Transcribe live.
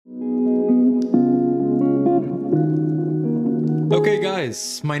Okay,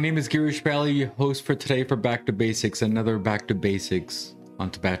 guys, my name is Girish Bali, host for today for Back to Basics, another Back to Basics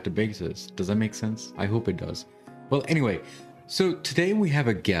onto Back to Basics. Does that make sense? I hope it does. Well, anyway, so today we have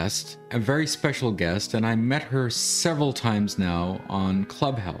a guest, a very special guest, and I met her several times now on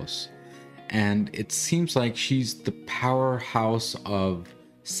Clubhouse. And it seems like she's the powerhouse of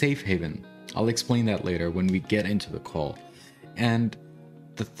Safe Haven. I'll explain that later when we get into the call. And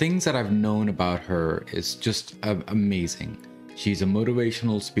the things that I've known about her is just amazing. She's a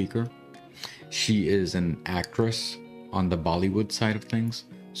motivational speaker. She is an actress on the Bollywood side of things.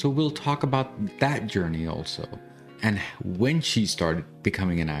 So we'll talk about that journey also. And when she started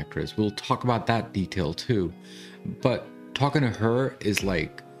becoming an actress, we'll talk about that detail too. But talking to her is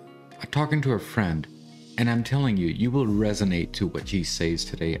like talking to a friend. And I'm telling you, you will resonate to what she says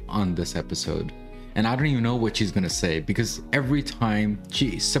today on this episode. And I don't even know what she's going to say because every time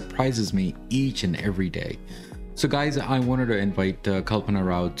she surprises me each and every day. So guys, I wanted to invite Kalpana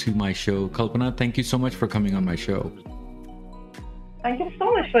Rao to my show. Kalpana, thank you so much for coming on my show. Thank you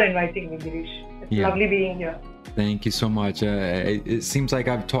so much for inviting me, Girish. It's lovely being here. Thank you so much. It seems like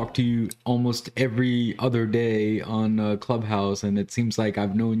I've talked to you almost every other day on Clubhouse, and it seems like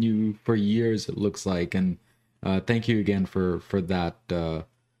I've known you for years, it looks like. And thank you again for that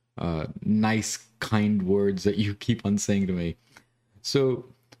nice, kind words that you keep on saying to me. So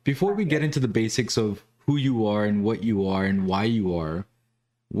before we get into the basics of who you are and what you are and why you are,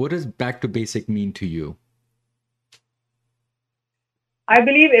 what does Back to Basic mean to you? I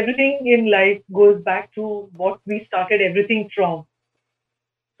believe everything in life goes back to what we started everything from.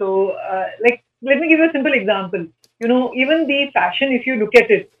 So, let me give you a simple example. You know, even the fashion, if you look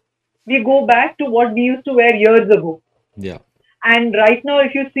at it, we go back to what we used to wear years ago. Yeah. And right now,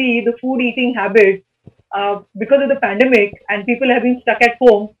 if you see the food eating habits, because of the pandemic and people have been stuck at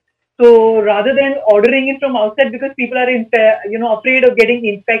home, so rather than ordering it from outside because people are afraid of getting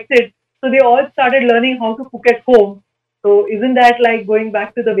infected, so they all started learning how to cook at home. So isn't that like going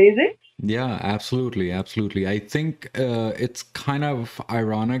back to the basics? Yeah, absolutely. Absolutely. I think it's kind of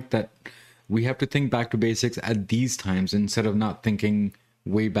ironic that we have to think back to basics at these times instead of not thinking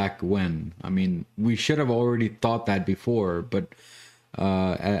way back when. I mean, we should have already thought that before, but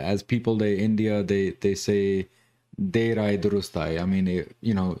as people India, they say, "Der aaye durust aaye." I mean,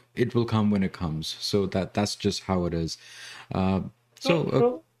 it will come when it comes. So that's just how it is.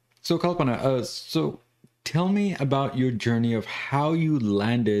 So Kalpana, so tell me about your journey of how you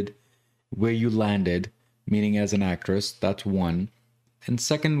landed where you landed, meaning as an actress. That's one. And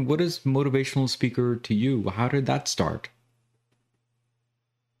second, what is motivational speaker to you? How did that start?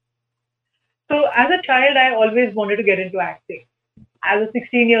 So as a child, I always wanted to get into acting. As a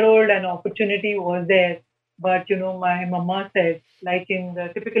 16-year-old, an opportunity was there. But, my mama said, like in the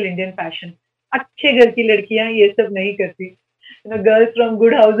typical Indian fashion, अच्छे घर की लड़कियां ये सब नहीं करती. Girls from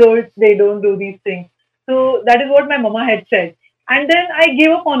good households, they don't do these things. So that is what my mama had said. And then I gave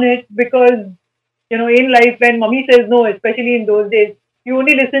up on it because, in life, when mommy says no, especially in those days, you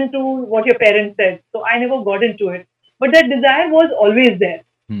only listen to what your parents said. So I never got into it. But that desire was always there.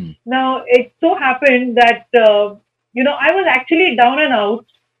 Now, it so happened that, I was actually down and out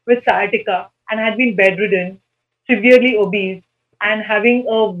with sciatica and had been bedridden, severely obese, and having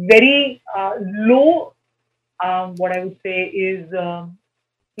a very low, what I would say is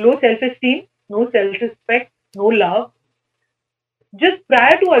low self-esteem, no self-respect, no love. Just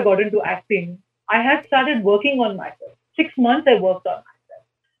prior to I got into acting, I had started working on myself. 6 months I worked on myself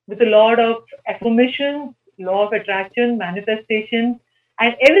with a lot of affirmation, law of attraction, manifestation,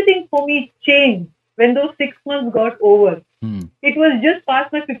 and everything for me changed when those 6 months got over. It was just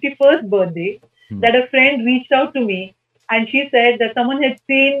past my 51st birthday that a friend reached out to me and she said that someone had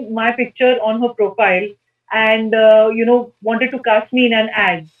seen my picture on her profile and, wanted to cast me in an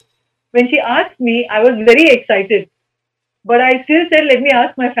ad. When she asked me, I was very excited. But I still said, let me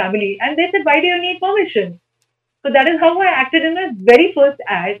ask my family. And they said, why do you need permission? So that is how I acted in my very first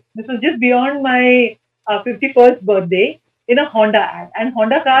ad. This was just beyond my 51st birthday in a Honda ad. And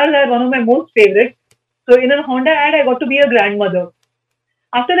Honda cars are one of my most favorites. So in a Honda ad, I got to be a grandmother.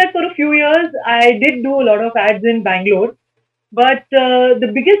 After that, for a few years, I did do a lot of ads in Bangalore. But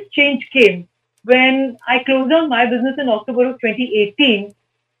the biggest change came when I closed down my business in October of 2018.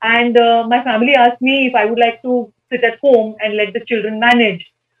 And my family asked me if I would like to sit at home and let the children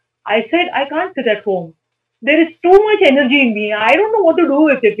manage. I said, I can't sit at home. There is too much energy in me. I don't know what to do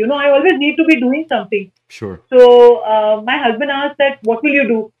with it. I always need to be doing something. Sure. So my husband asked that, what will you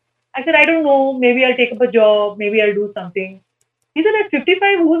do? I said, I don't know. Maybe I'll take up a job. Maybe I'll do something. He said, at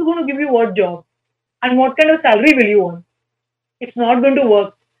 55, who's going to give you what job? And what kind of salary will you want? It's not going to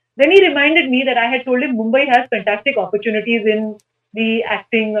work. Then he reminded me that I had told him Mumbai has fantastic opportunities in the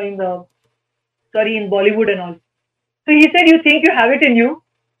acting in Bollywood and all. So he said, you think you have it in you,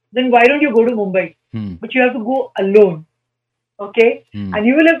 then why don't you go to Mumbai? But you have to go alone, okay? And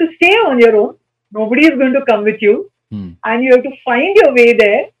you will have to stay on your own. Nobody is going to come with you. And you have to find your way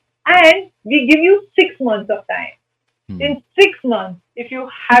there. And we give you 6 months of time. In 6 months, if you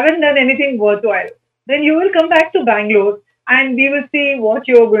haven't done anything worthwhile, then you will come back to Bangalore and we will see what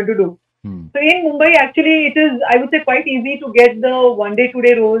you are going to do. So in Mumbai, actually, it is, I would say, quite easy to get the one-day,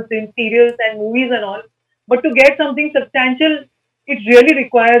 two-day roles in serials and movies and all. But to get something substantial, it really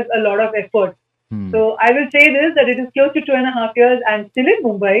requires a lot of effort. So I will say this, that it is close to 2.5 years and still in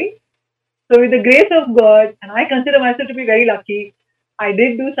Mumbai. So with the grace of God, and I consider myself to be very lucky, I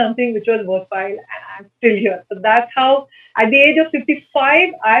did do something which was worthwhile and I'm still here. So that's how at the age of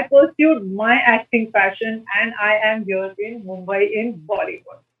 55, I pursued my acting passion and I am here in Mumbai in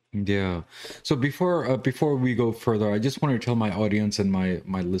Bollywood. Yeah. So before we go further, I just want to tell my audience and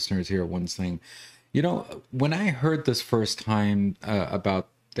my listeners here one thing. You know, when I heard this first time about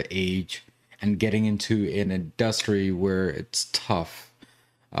the age and getting into an industry where it's tough,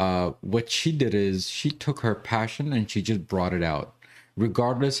 what she did is she took her passion and she just brought it out,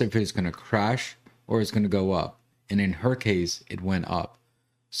 regardless if it's going to crash or it's going to go up. And in her case, it went up.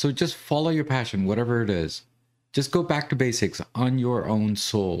 So just follow your passion, whatever it is. Just go back to basics on your own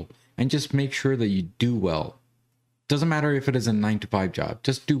soul and just make sure that you do well. Doesn't matter if it is a 9-to-5 job,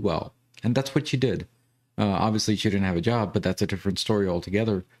 just do well. And that's what she did. Obviously, she didn't have a job, but that's a different story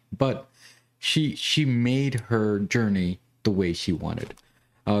altogether. But she made her journey the way she wanted.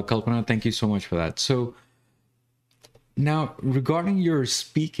 Kalpana, thank you so much for that. So now, regarding your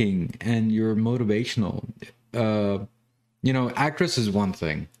speaking and your motivational, actress is one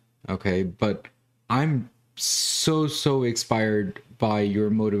thing, okay? But I'm so inspired by your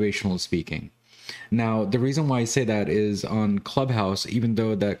motivational speaking. Now, the reason why I say that is on Clubhouse, even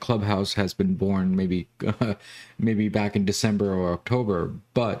though that Clubhouse has been born maybe back in December or October,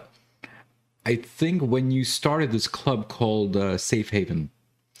 but I think when you started this club called Safe Haven.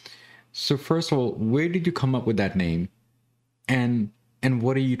 So first of all, where did you come up with that name? And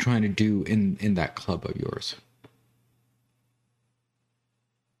what are you trying to do in that club of yours?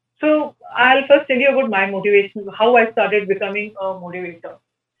 So I'll first tell you about my motivation, how I started becoming a motivator.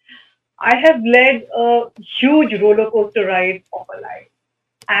 I have led a huge roller coaster ride of a life.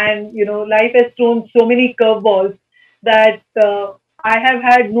 And, life has thrown so many curveballs that I have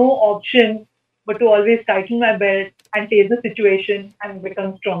had no option but to always tighten my belt and face the situation and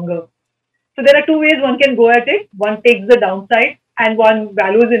become stronger. So there are two ways one can go at it. One takes the downside and one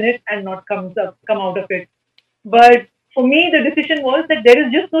values in it and not come out of it. But for me, the decision was that there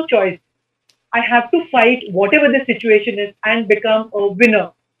is just no choice. I have to fight whatever the situation is and become a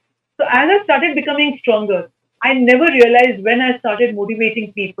winner. So as I started becoming stronger, I never realized when I started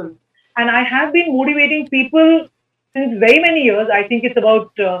motivating people. And I have been motivating people since very many years. I think it's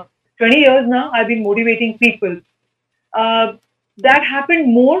about 20 years now I've been motivating people. That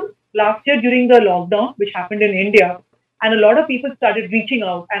happened more last year during the lockdown, which happened in India. And a lot of people started reaching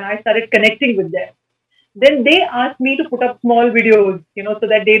out and I started connecting with them. Then they asked me to put up small videos, so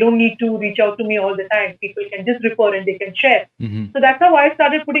that they don't need to reach out to me all the time. People can just refer and they can share. So that's how I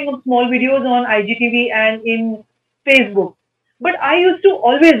started putting up small videos on IGTV and in Facebook. But I used to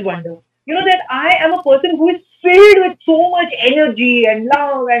always wonder, that I am a person who is filled with so much energy and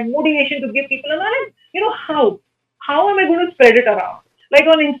love and motivation to give people. And I'm like, how am I going to spread it around? Like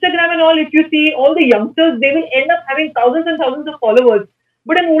on Instagram and all, if you see all the youngsters, they will end up having thousands and thousands of followers.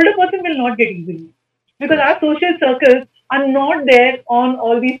 But an older person will not get easily. Because our social circles are not there on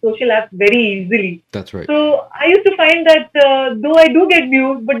all these social apps very easily. That's right. So I used to find that though I do get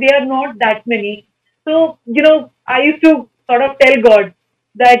views, but they are not that many. So, I used to sort of tell God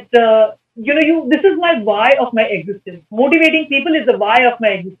that, this is my why of my existence. Motivating people is the why of my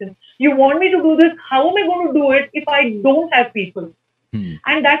existence. You want me to do this? How am I going to do it if I don't have people?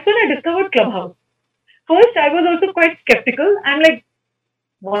 And that's when I discovered Clubhouse. First, I was also quite skeptical. I'm like,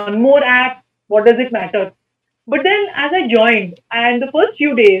 one more app. What does it matter? But then as I joined and the first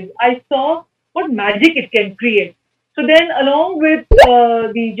few days, I saw what magic it can create. So then along with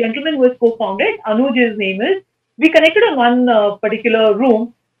the gentleman who has co-founded, Anuj his name is, we connected on one particular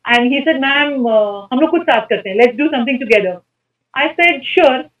room and he said, ma'am, hum log kuch saath karte hain. Let's do something together. I said,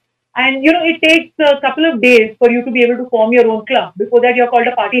 sure. And it takes a couple of days for you to be able to form your own club. Before that, you're called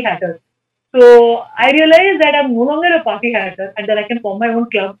a party hatter. So I realized that I'm no longer a party hatter and that I can form my own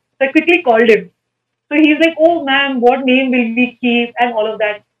club. So I quickly called him. So he's like, oh, ma'am, what name will we keep and all of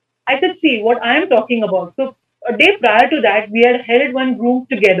that. I said, see, what I am talking about. So a day prior to that, we had held one room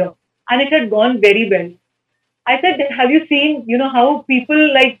together and it had gone very well. I said, have you seen, how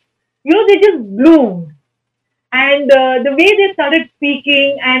people like, they just bloomed. And the way they started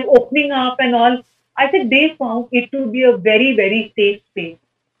speaking and opening up and all, I said they found it to be a very, very safe space.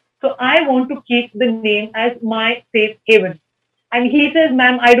 So I want to keep the name as my safe haven. And he says,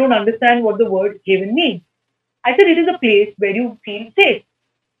 ma'am, I don't understand what the word haven means. I said, it is a place where you feel safe.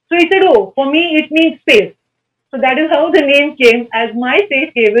 So he said, oh, for me, it means space. So that is how the name came as my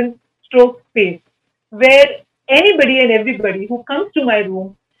safe haven stroke space, where anybody and everybody who comes to my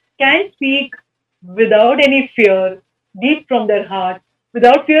room can speak without any fear, deep from their heart,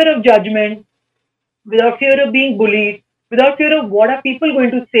 without fear of judgment, without fear of being bullied, without fear of what are people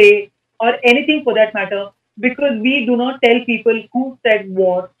going to say or anything for that matter, because we do not tell people who said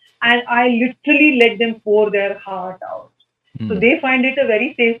what, and I literally let them pour their heart out. So Hmm. they find it a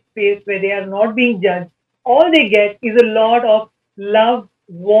very safe space where they are not being judged. All they get is a lot of love,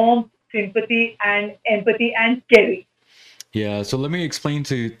 warmth, sympathy, and empathy and caring. Yeah, so let me explain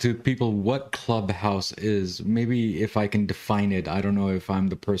to people what Clubhouse is. Maybe if I can define it. I don't know if I'm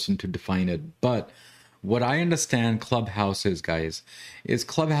the person to define it, but what I understand Clubhouse is, guys, is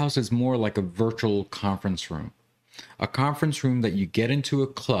Clubhouse is more like a virtual conference room. A conference room that you get into a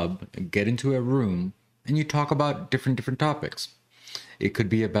club, get into a room, and you talk about different topics. It could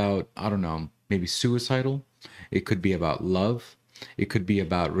be about, I don't know, maybe suicidal. It could be about love. It could be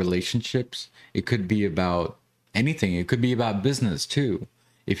about relationships. It could be about anything. It could be about business too.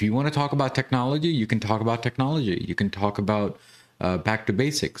 If you want to talk about technology, you can talk about technology. You can talk about back to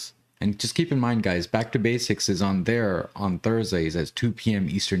basics. And just keep in mind, guys, Back to Basics is on there on Thursdays at 2 p.m.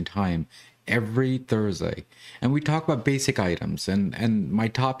 Eastern Time every Thursday. And we talk about basic items. And my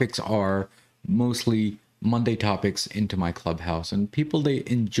topics are mostly Monday topics into my Clubhouse. And people, they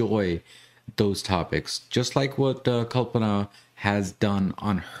enjoy those topics, just like what Kalpana has done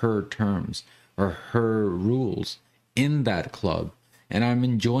on her terms or her rules in that club. And I'm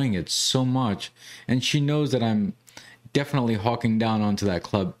enjoying it so much. And she knows that I'm definitely hawking down onto that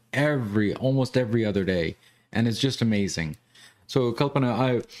club almost every other day. And it's just amazing. So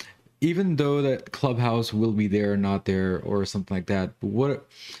Kalpana, even though that Clubhouse will be there, not there, or something like that, what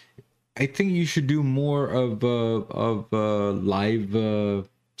I think you should do more of live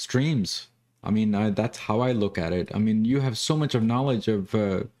streams. I mean, that's how I look at it. I mean, you have so much of knowledge of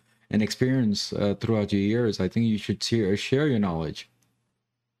and experience throughout your years. I think you should share your knowledge.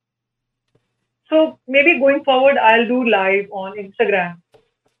 So maybe going forward, I'll do live on Instagram.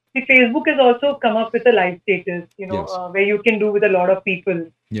 See, Facebook has also come up with a live status, Yes. where you can do with a lot of people,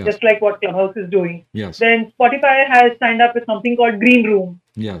 Yes. just like what Clubhouse is doing. Yes. Then Spotify has signed up with something called Green Room.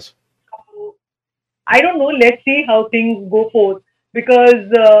 Yes. So I don't know. Let's see how things go forth, because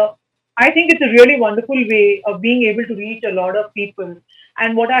I think it's a really wonderful way of being able to reach a lot of people.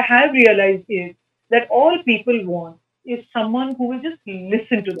 And what I have realized is that all people want is someone who will just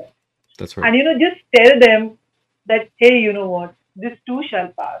listen to them That's right. and just tell them that, hey, you know what, this too shall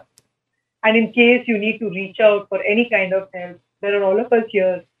pass. And in case you need to reach out for any kind of help, there are all of us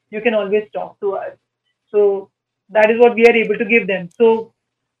here. You can always talk to us. So that is what we are able to give them. So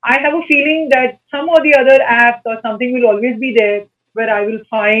I have a feeling that some or the other apps or something will always be there where I will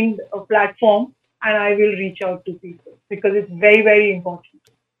find a platform and I will reach out to people, because it's very, very important.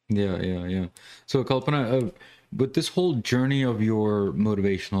 Yeah. So Kalpana, with this whole journey of your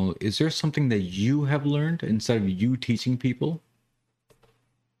motivational, is there something that you have learned instead of you teaching people?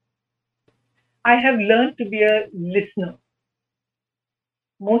 I have learned to be a listener.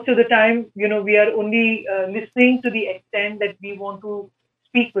 Most of the time, we are only listening to the extent that we want to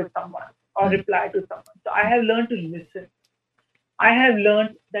speak with someone or Hmm. reply to someone. So I have learned to listen. I have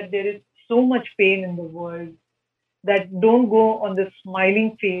learned that there is so much pain in the world that don't go on the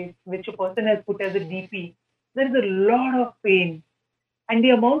smiling face which a person has put as a DP. There is a lot of pain. And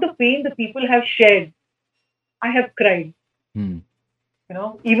the amount of pain the people have shared, I have cried. Hmm.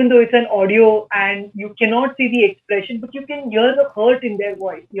 Even though it's an audio and you cannot see the expression, but you can hear the hurt in their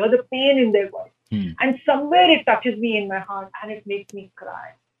voice, hear the pain in their voice. Hmm. And somewhere it touches me in my heart and it makes me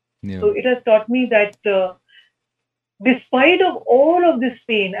cry. Yeah. So it has taught me that despite of all of this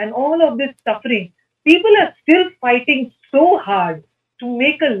pain and all of this suffering, people are still fighting so hard to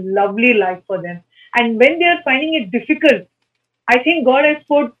make a lovely life for them. And when they are finding it difficult, I think God has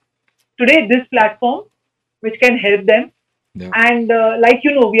put today this platform which can help them. Yeah. And like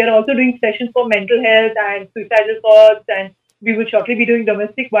we are also doing sessions for mental health and suicidal thoughts, and we will shortly be doing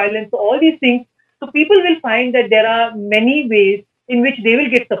domestic violence. So all these things. So people will find that there are many ways in which they will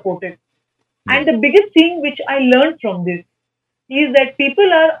get supported. Yeah. And the biggest thing which I learned from this is that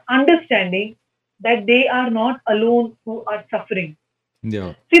people are understanding that they are not alone who are suffering.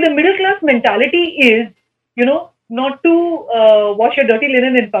 Yeah. See, the middle class mentality is not to wash your dirty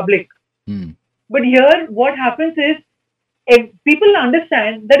linen in public. Mm. But here, what happens is people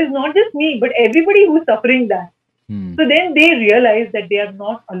understand that is not just me, but everybody who's suffering that. Mm. So then they realize that they are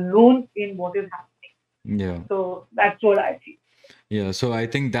not alone in what is happening. Yeah. So that's what I feel. Yeah, so I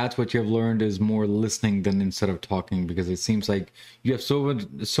think that's what you've learned is more listening than instead of talking, because it seems like you have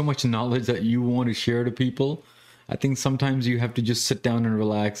so much knowledge that you want to share to people. I think sometimes you have to just sit down and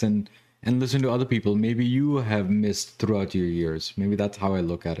relax and listen to other people. Maybe you have missed throughout your years. Maybe that's how I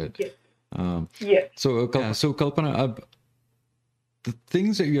look at it. Yes. Yes. So Kalpana, the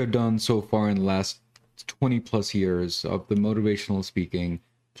things that you have done so far in the last 20 plus years of the motivational speaking,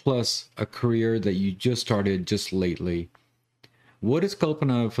 plus a career that you just started just lately. What is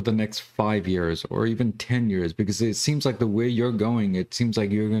Kalpana for the next 5 years or even 10 years? Because it seems like the way you're going, it seems like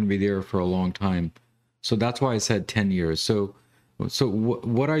you're going to be there for a long time. So that's why I said 10 years. So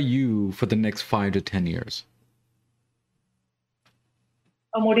what are you for the next 5 to 10 years?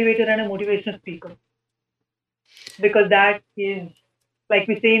 A motivator and a motivational speaker. Because that is, like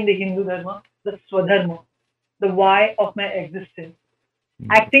we say in the Hindu Dharma, the Swadharma, the why of my existence.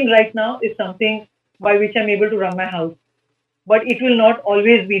 Acting right now is something by which I'm able to run my house. But it will not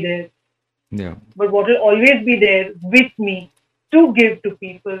always be there. Yeah. But what will always be there with me to give to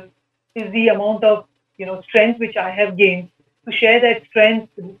people is the amount of strength which I have gained to share that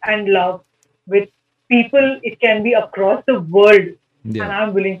strength and love with people. It can be across the world, Yeah. and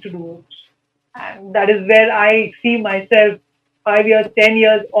I'm willing to do it. And that is where I see myself 5 years, 10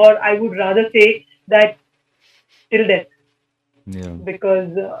 years, or I would rather say that till death. Yeah. Because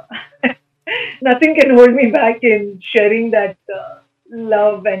nothing can hold me back in sharing that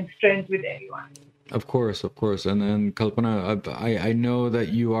love and strength with anyone. Of course. And then Kalpana, I know that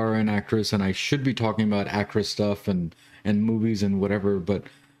you are an actress, and I should be talking about actress stuff and movies and whatever, but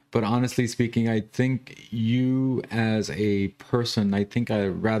honestly speaking, I think you as a person, I think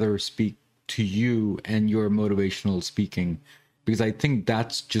I'd rather speak to you and your motivational speaking, because I think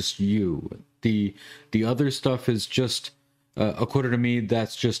that's just you. The other stuff is just, according to me,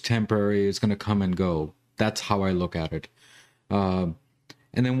 that's just temporary. It's going to come and go. That's how I look at it.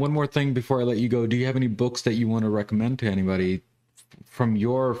 And then one more thing before I let you go, do you have any books that you want to recommend to anybody from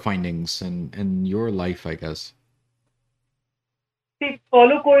your findings and your life, I guess? See,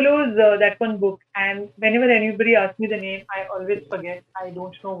 Paulo Coelho's that one book, and whenever anybody asks me the name, I always forget. I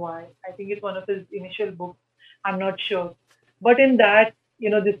don't know why. I think it's one of his initial books. I'm not sure. But in that,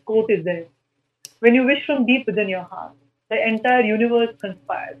 this quote is there. When you wish from deep within your heart, the entire universe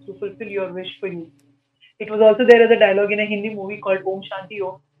conspires to fulfill your wish for you. It was also there as a dialogue in a Hindi movie called Om Shanti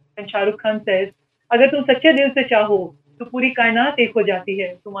Om, and Shah Rukh Khan says, अगर तुम सच्चे दिल से चाहो तो पूरी कायनात एक हो जाती है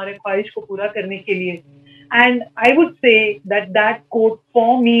तुम्हारे ख्वाहिश को पूरा करने के लिए. And I would say that quote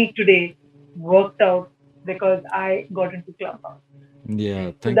for me today worked out because I got into Clubhouse.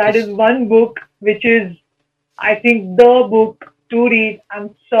 Yeah, so that is one book which is, I think, the book to read.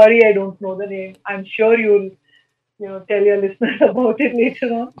 I'm sorry I don't know the name. I'm sure you'll tell your listeners about it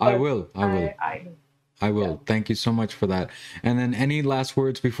later on. I will. I will. Yeah. Thank you so much for that. And then any last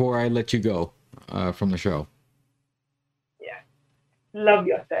words before I let you go from the show? Yeah. Love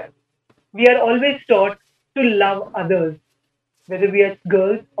yourself. We are always taught to love others, whether we are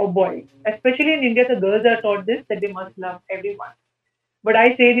girls or boys. Especially in India, the girls are taught this, that they must love everyone. But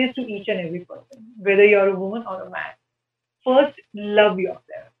I say this to each and every person, whether you're a woman or a man. First, love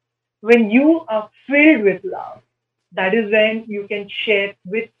yourself. When you are filled with love, that is when you can share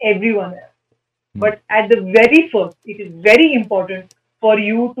with everyone else. But at the very first, it is very important for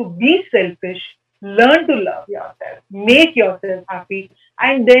you to be selfish, learn to love yourself, make yourself happy,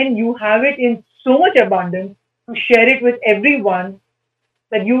 and then you have it in so much abundance to share it with everyone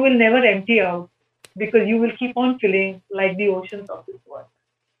that you will never empty out, because you will keep on filling like the oceans of this world.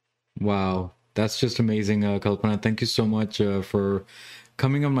 Wow, that's just amazing, Kalpana. Thank you so much for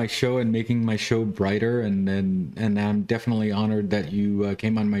coming on my show and making my show brighter, and I'm definitely honored that you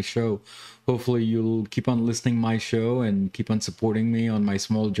came on my show. Hopefully you'll keep on listening my show and keep on supporting me on my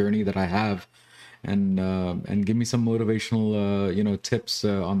small journey that I have, and give me some motivational tips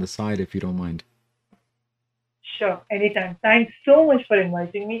on the side, if you don't mind. Sure, anytime. Thanks so much for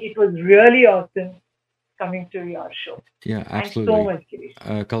inviting me. It was really awesome coming to your show. Yeah, absolutely. Thanks so much,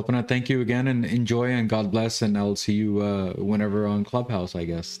 Girish. Kalpana, thank you again, and enjoy, and God bless, and I'll see you whenever on Clubhouse, I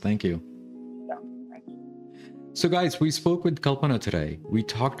guess. Thank you. Yeah, thank you. So guys, we spoke with Kalpana today. We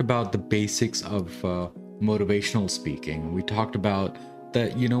talked about the basics of motivational speaking. We talked about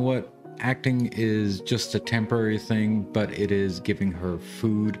that, acting is just a temporary thing, but it is giving her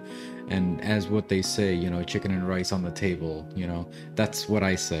food. And as what they say, chicken and rice on the table, that's what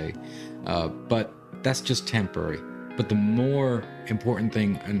I say. But that's just temporary. But the more important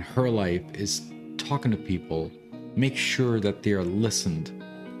thing in her life is talking to people, make sure that they are listened,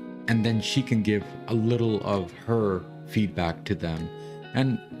 and then she can give a little of her feedback to them,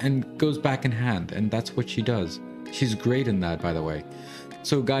 and goes back in hand, and that's what she does. She's great in that, by the way.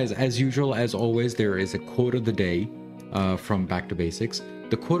 So guys, as usual, as always, there is a quote of the day from Back to Basics.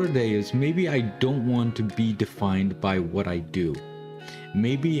 The quote of the day is, maybe I don't want to be defined by what I do.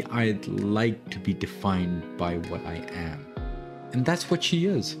 Maybe I'd like to be defined by what I am. And that's what she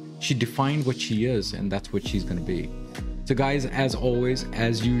is. She defined what she is, and that's what she's going to be. So guys, as always,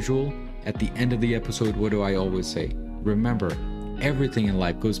 as usual, at the end of the episode, what do I always say? Remember, everything in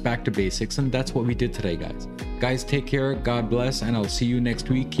life goes back to basics, and that's what we did today, guys. Guys, take care, God bless, and I'll see you next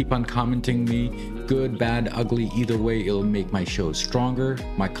week. Keep on commenting me, good, bad, ugly, either way, it'll make my show stronger,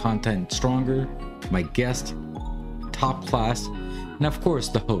 my content stronger, my guest top class, and of course,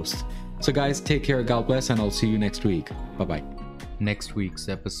 the host. So guys, take care, God bless, and I'll see you next week. Bye-bye. Next week's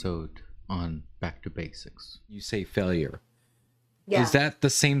episode on Back to Basics. You say failure. Yeah. Is that the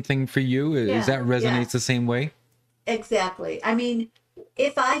same thing for you? Is that resonates the same way? Exactly. I mean,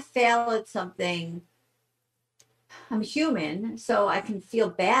 if I fail at something, I'm human, so I can feel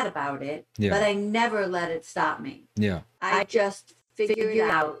bad about it, but I never let it stop me. Yeah. I just figured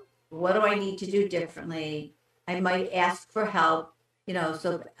out, what do I need to do differently? I might ask for help,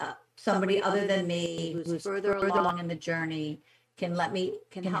 so somebody other than me who's further along in the journey can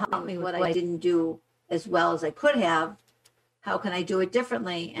help me what I didn't do as well as I could have. How can I do it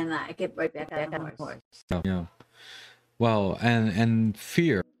differently? And I get right back on the horse. Yeah. Well, and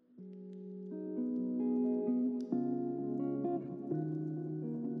fear.